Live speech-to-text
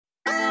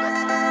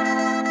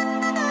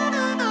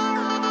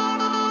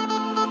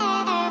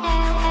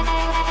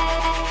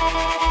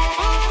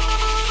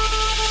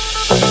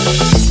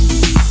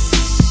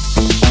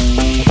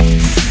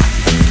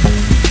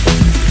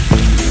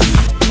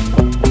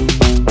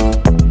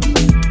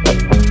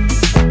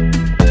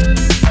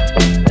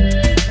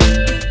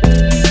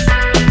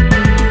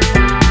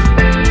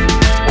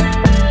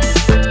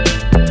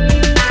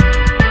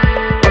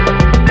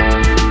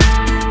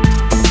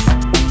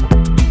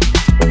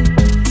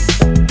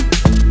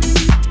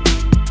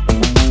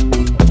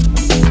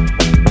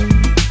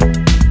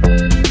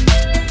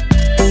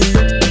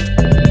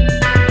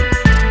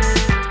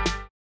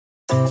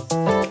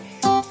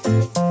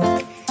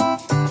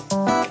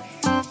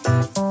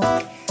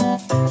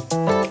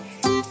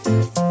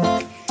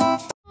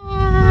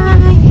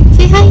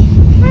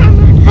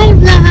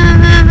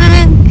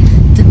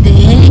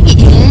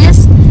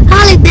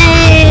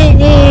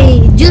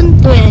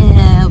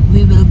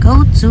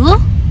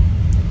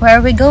Where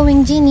are we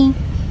going, Jeannie?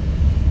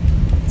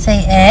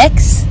 Say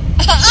X.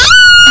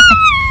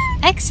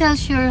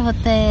 Excelsior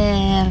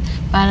Hotel.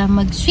 Para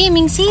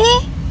mag-swimming si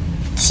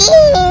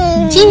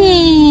Jean.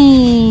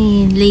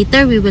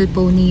 Later, we will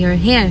pony your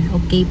hair.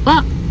 Okay po?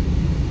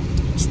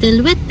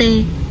 Still wet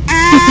eh.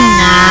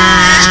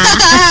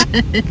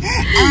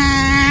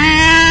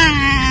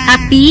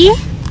 Happy?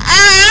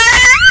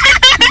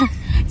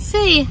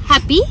 Say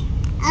happy?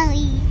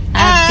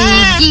 Happy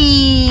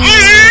Jean.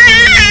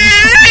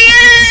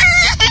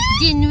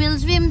 Jean will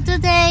swim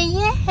today.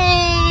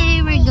 Yay!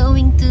 We're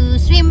going to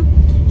swim.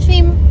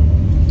 Swim.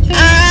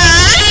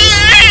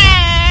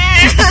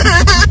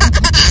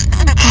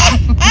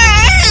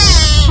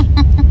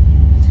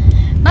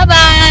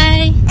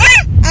 Bye-bye.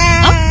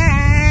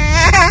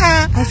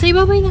 Oh, say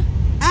bye-bye na.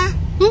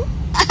 Hmm?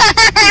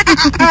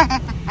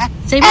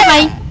 Say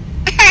bye-bye.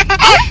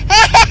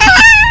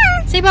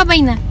 Say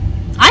bye-bye na.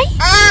 Ay!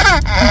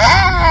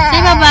 Say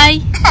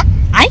bye-bye.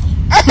 Ay!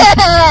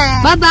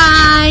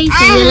 Bye-bye.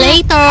 See you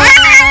later.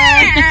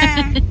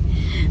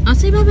 Oh,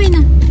 say bye-bye na.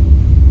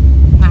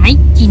 Ay,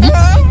 Jeannie.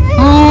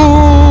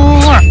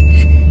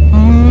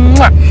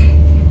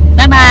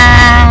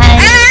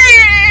 Bye-bye.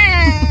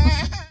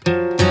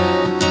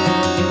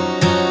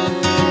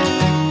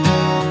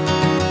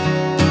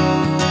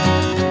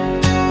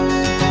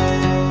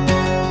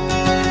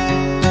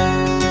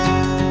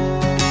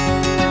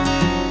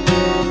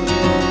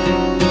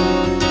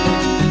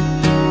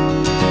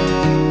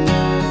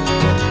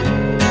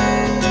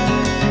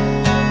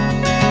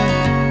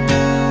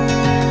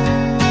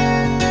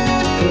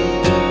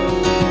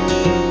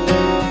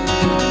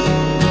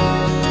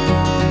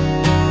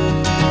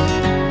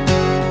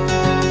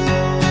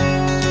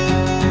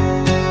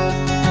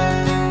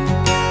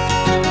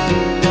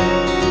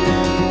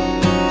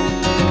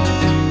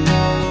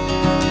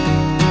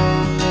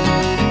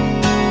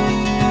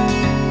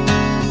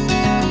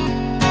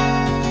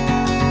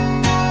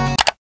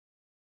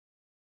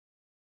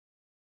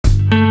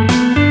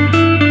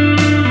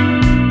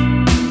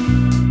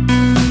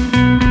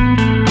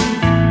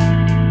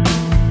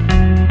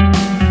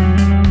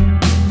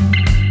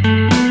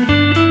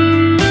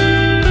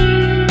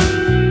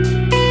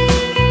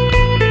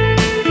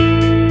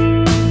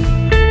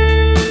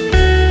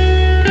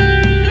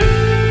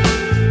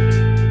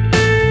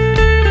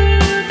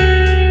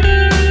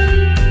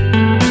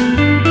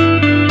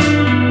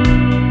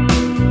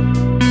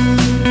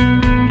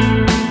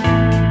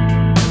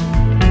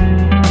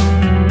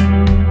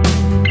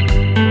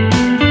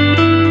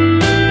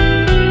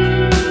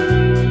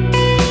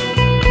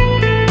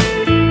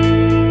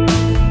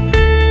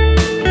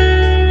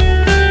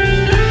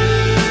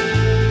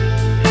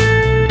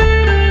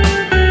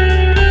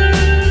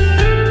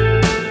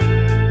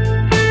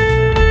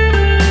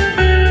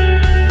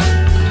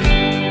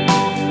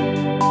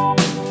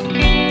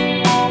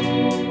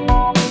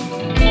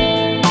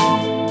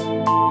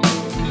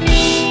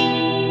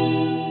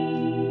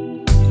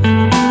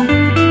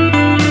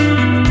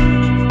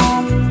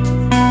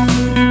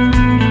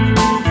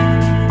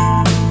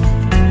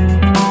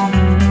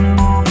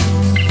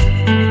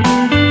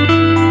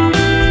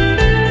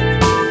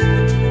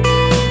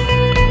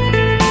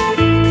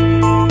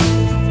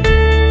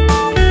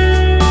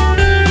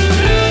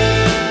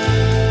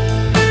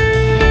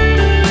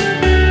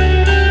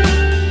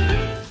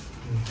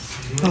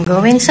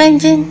 Go inside,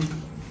 Jean.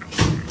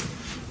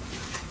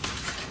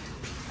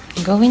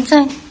 Go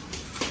inside.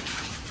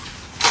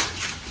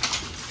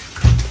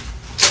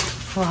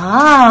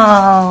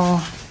 Wow.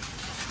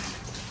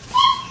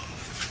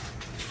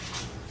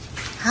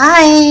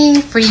 Hi,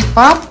 free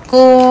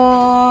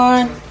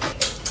popcorn.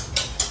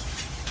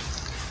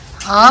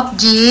 Up,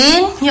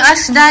 Jean. You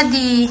ask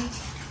Daddy.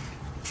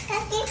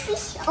 Daddy,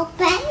 please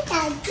open,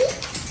 Daddy.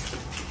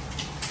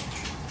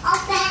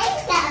 Open,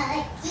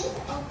 Daddy.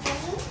 Open.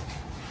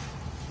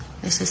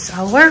 This is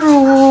our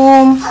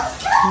room.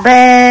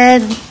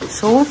 Bed,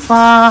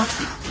 sofa.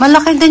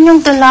 Malaki din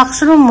yung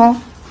deluxe room mo.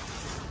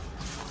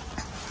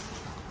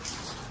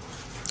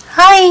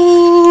 Hi!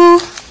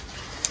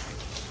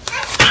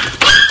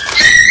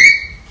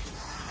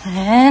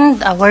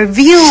 And our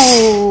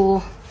view.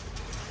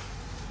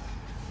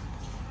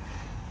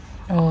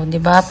 Oh, 'di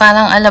ba?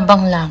 Parang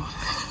alabang lang.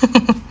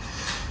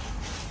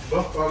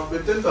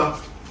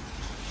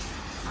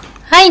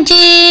 Hi,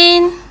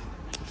 Jean.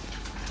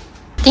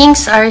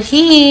 Things are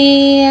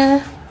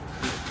here.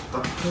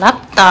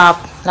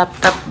 Laptop.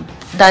 Laptop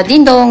Daddy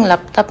dong.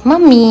 Laptop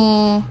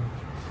Mommy.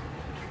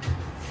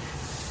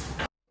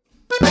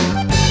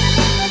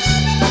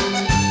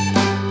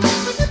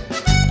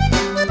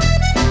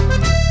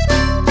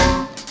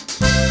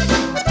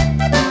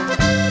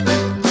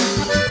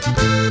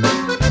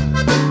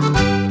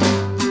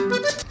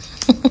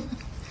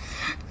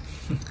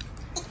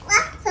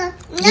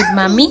 Give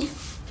Mommy.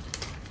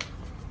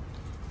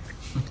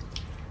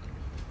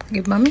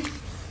 Give Mommy.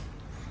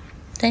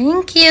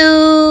 Thank you.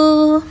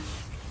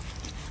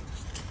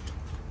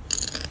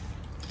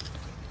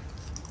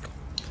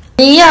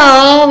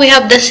 Yeah, we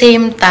have the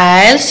same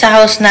tiles sa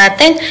house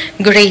natin.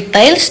 Gray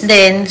tiles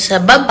din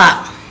sa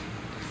baba.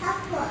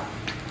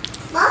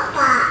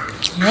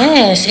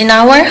 Yes, in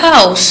our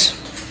house.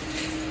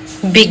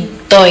 Big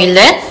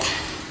toilet.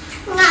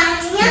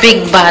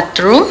 Big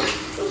bathroom.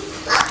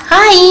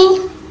 Hi.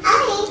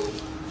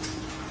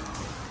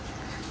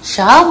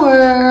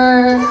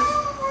 Shower.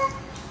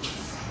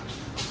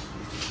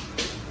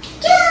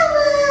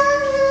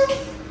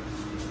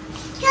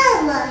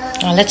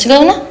 Oh, let's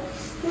go na.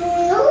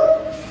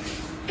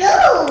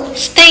 Go.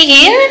 Stay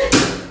here?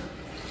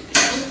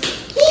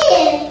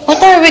 Here.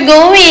 What are we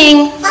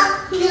going?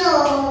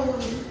 No.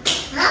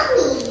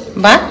 Mommy.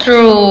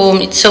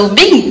 Bathroom. It's so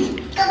big.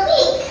 Go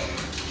big.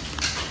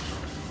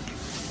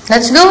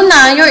 Let's go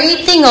na. You're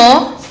eating,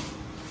 oh.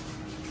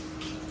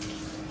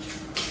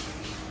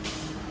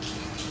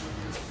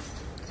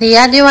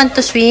 Leah, do you want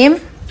to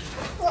swim?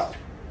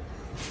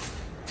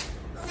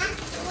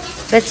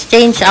 Let's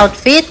change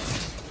outfit.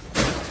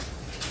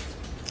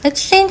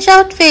 Let's change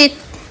outfit.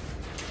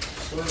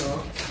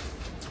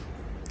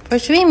 For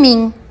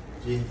swimming.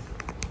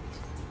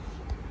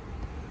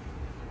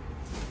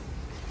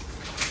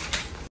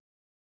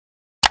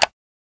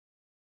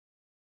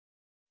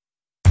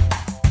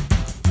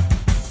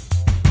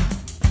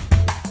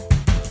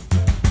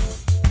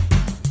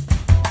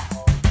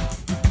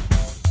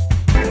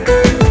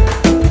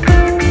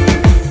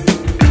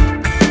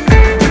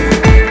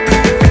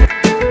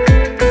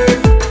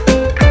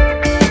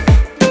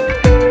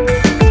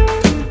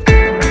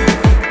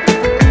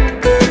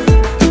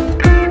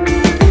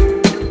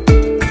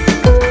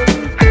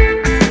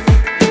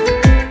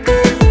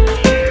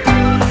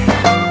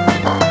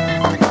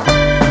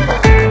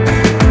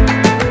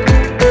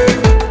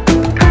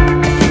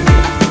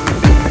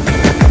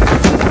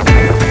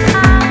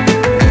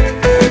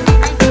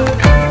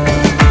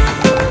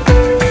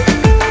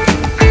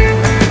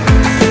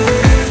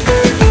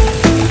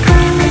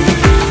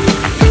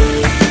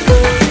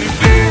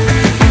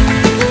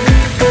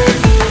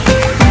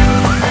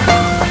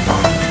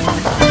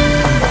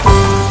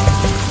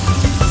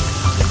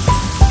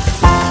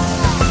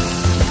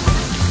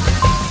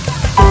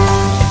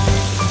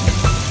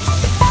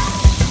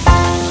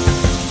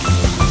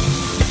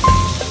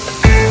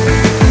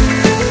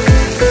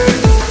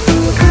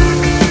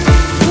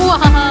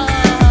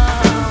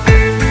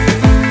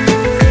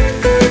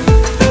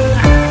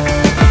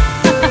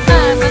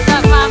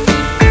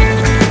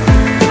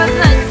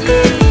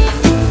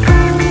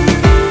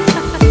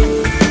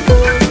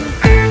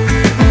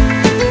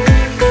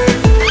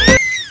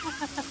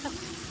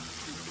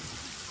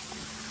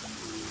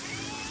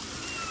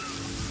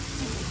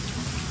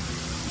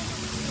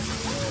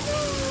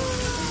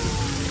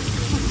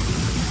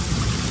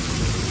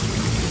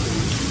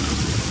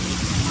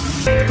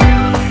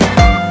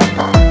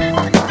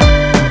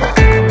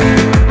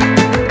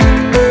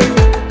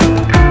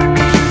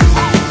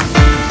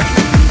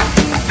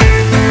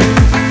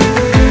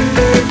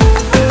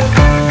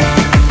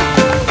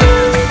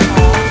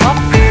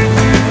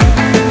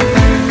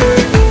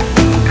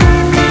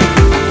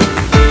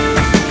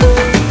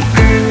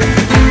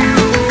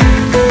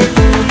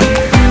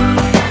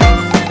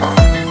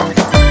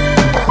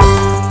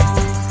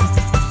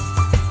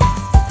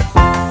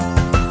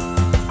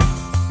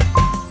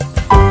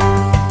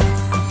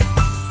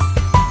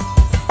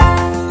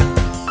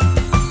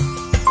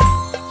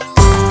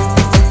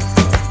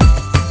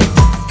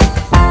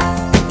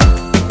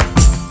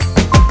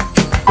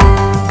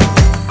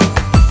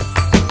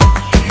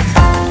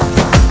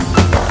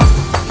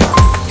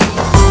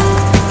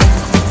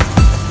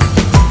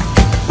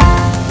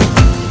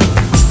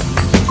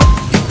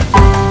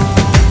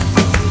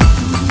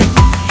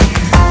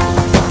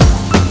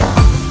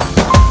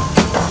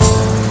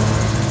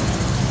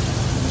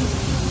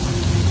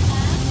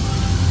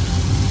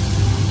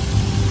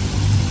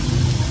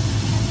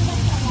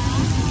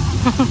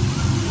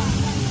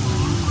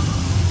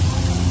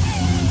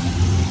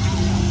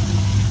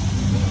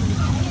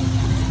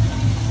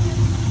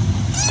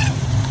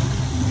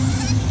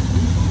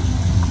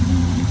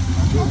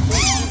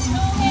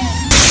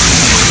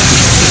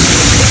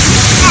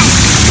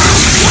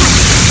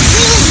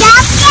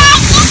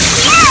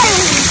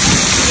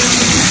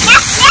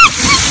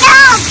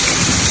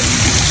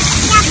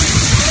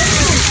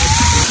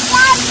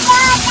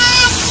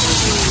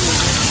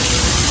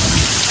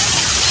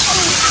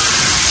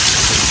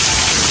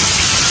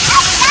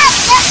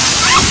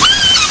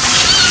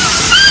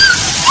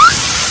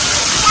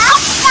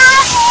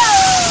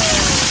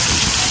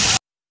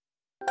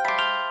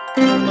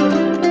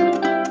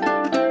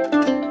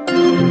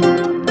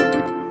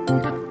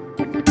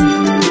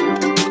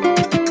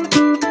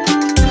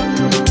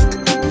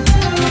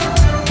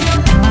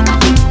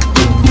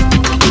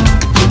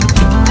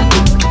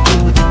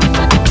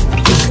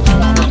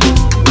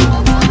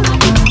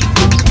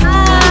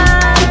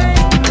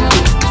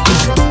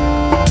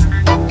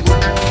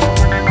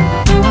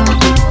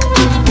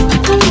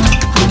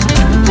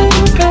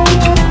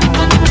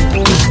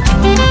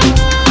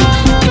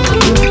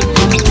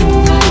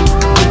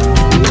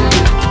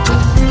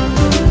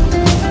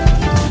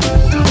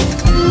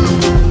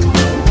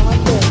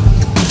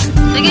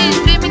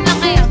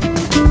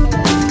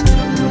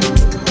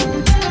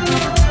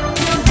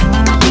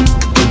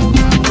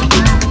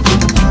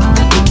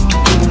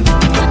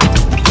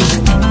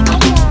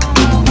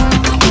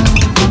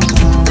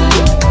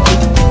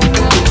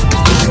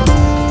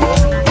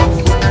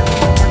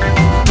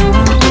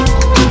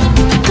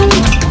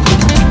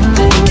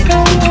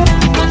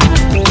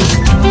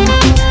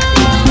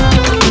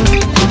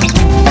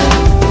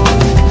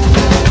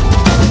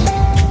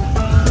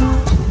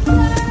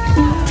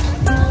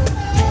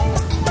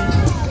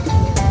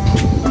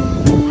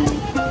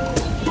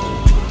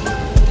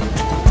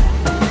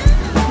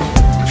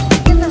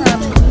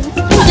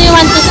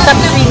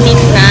 stop swimming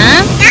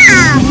na?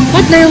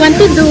 What do you want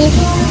to do?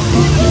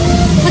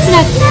 What's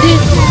that? Do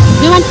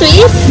you want to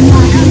eat?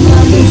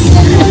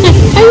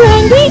 Are you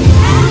hungry?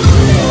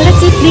 Let's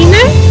eat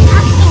dinner?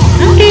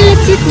 Okay,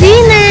 let's eat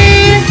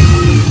dinner.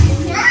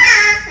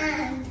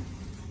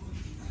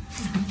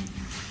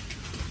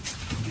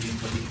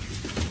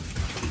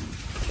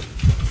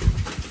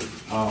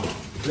 Oh,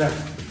 left.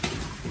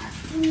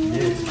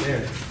 Yes,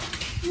 there.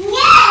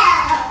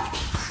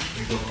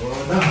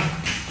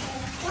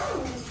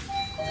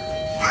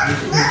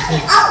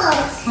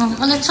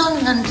 Let's on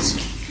and let's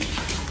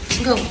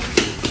go.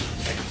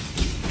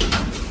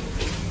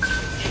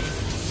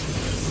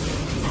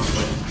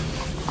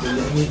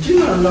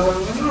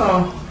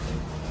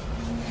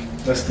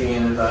 Tapos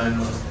tingin na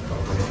tayo.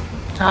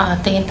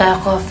 Tingin tayo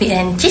coffee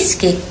and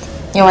cheesecake.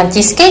 You want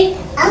cheesecake?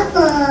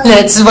 Ako.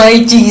 Let's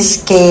buy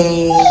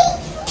cheesecake.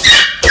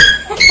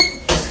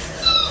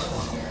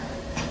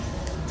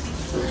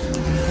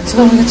 Let's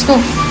go, let's go.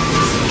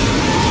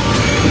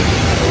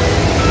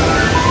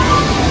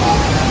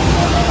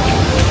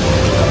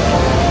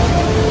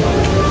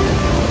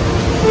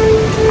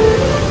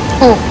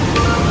 Oh.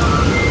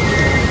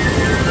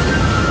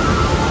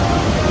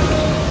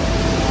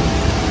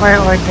 We're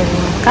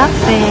ordering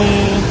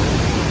cafe.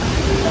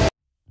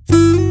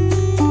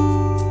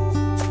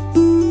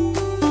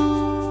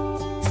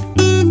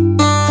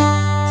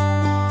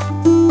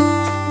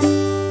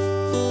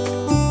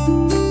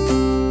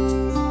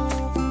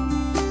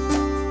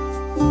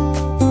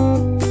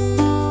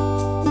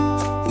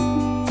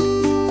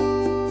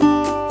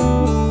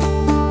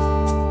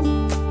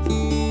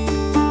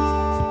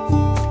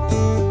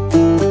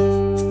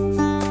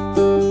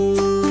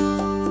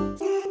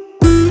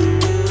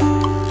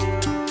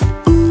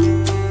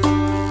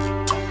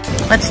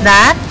 What's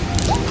that?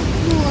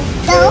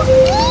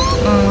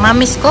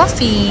 Mommy's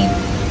coffee.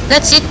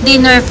 Let's eat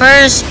dinner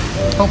first.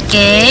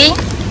 Okay?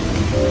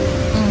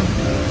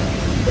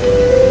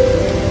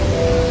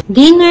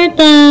 Dinner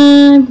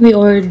time. We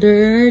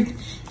ordered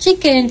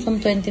chicken from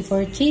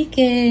 24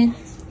 Chicken.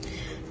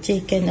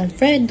 Chicken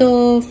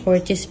Alfredo. 4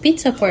 cheese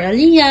pizza for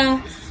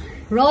Aliya.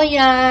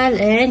 Royal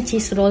and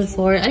cheese roll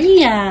for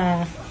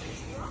Aliya.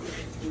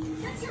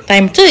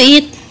 Time to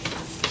eat.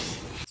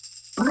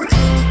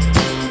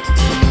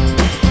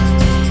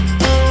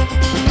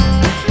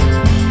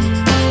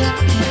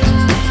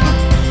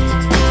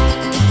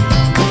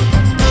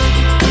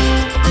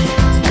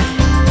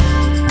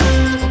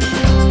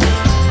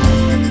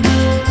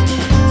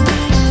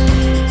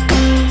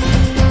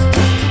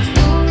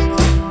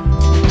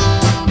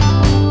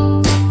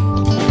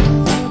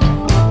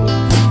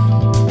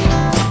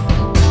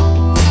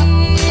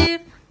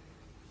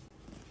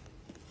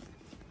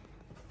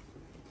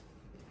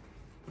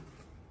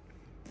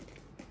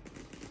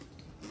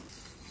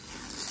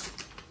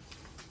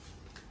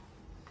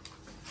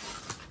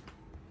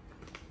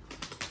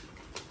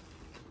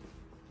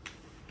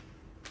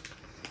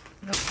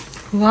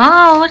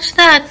 Wow, what's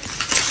that?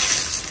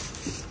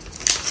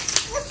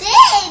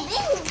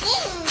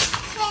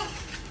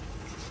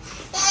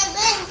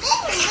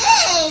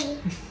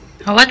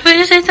 What will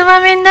you say to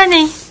Mommy and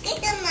Daddy?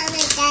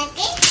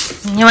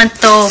 You want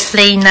to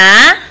play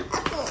na?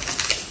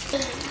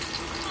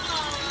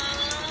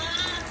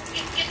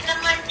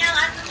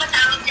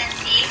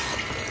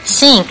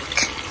 Sink.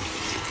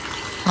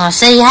 Oh,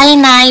 say hi,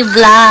 Nay,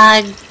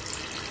 vlog.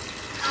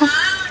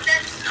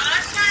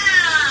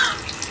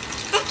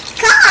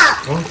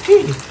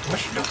 Okay,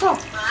 wash the cup.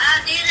 Wow,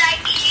 do you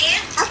like it?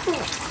 Ako.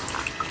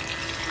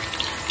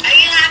 Are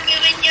you happy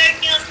with your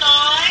new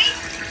toy?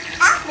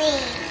 Happy.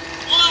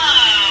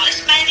 Wow,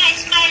 smile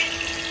guys, smile.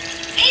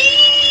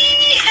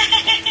 Hey!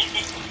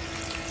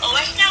 Oh,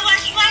 wash na,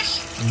 wash.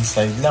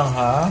 Inside lang,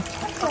 ha?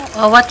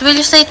 Oh, what will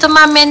you say to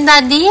Mommy and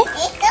Daddy?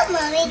 Ito,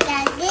 Mommy,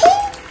 Daddy.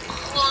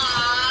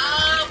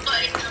 Wow,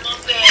 bait naman,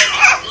 very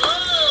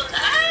good.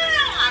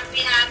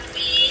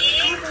 Happy.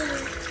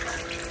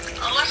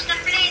 Oh, wash the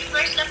plate.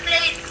 Where's the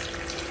plate?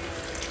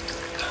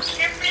 Where's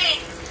your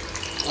plate?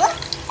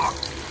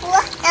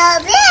 What a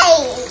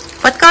plate.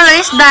 What color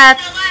is that?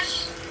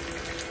 Wash.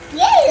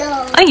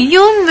 Yellow.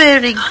 Ayun,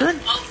 very good.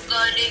 Ang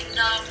galing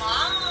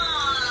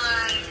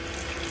naman.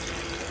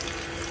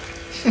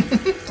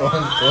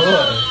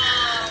 Tuwan-tuwan.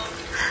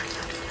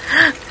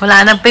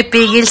 Wala nang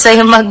pipigil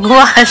sa'yo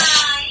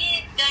mag-wash.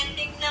 Ay,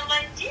 galing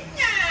naman din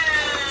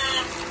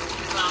ah.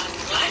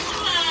 Wash.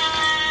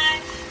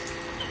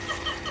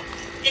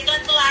 Ito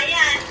ang tuwa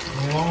yan.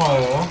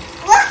 Oo.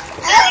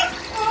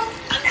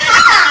 Ang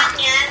galing naman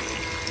yan.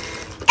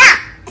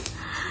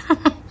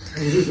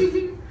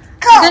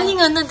 Galing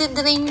nga,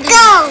 nadidrain din.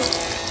 Go.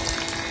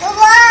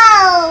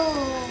 Wow.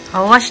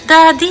 Oh, wash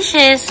the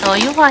dishes. Oh,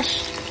 you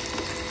wash.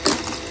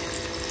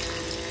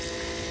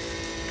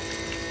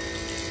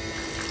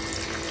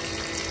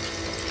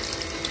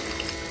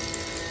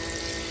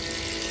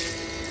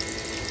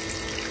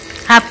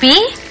 Happy?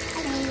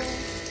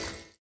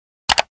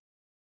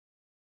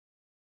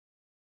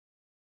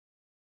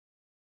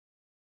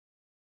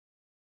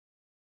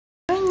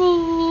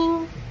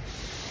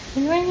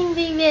 Good morning,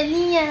 baby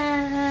Aliya.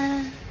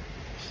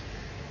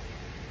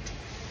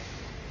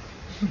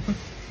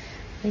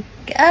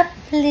 Wake up,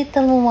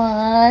 little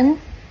one.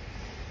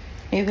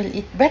 We will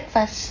eat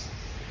breakfast.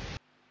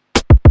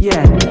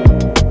 Yeah.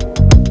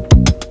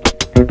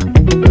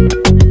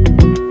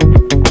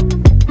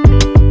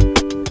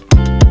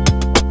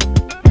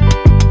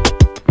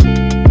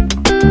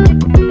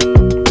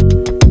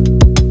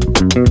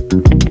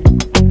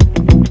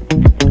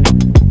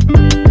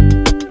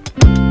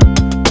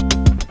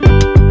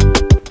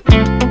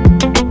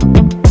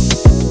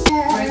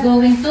 We're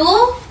going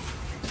to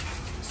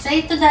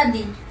say to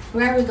Daddy.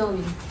 Where are we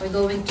going? We're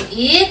going to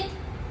eat.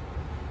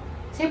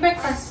 Say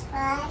breakfast.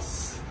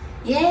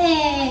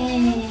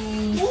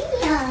 Yay!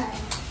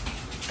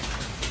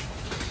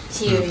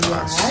 Cereal.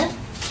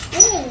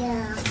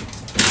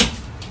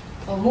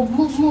 Oh,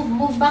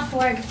 move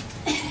backward.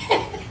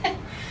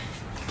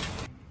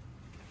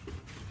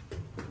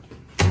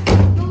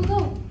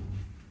 Go.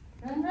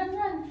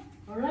 Run.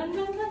 Oh, run.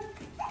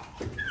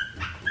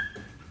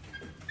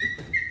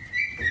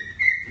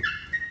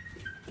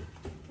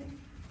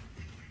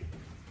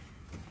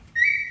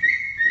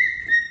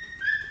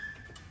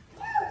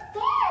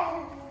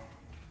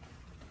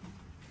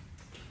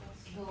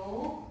 Let's go.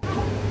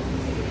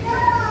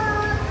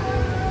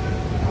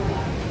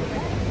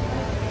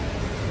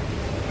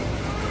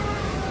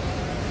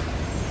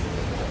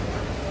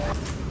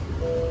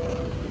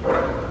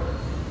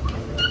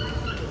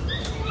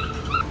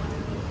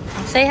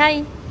 Say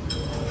hi.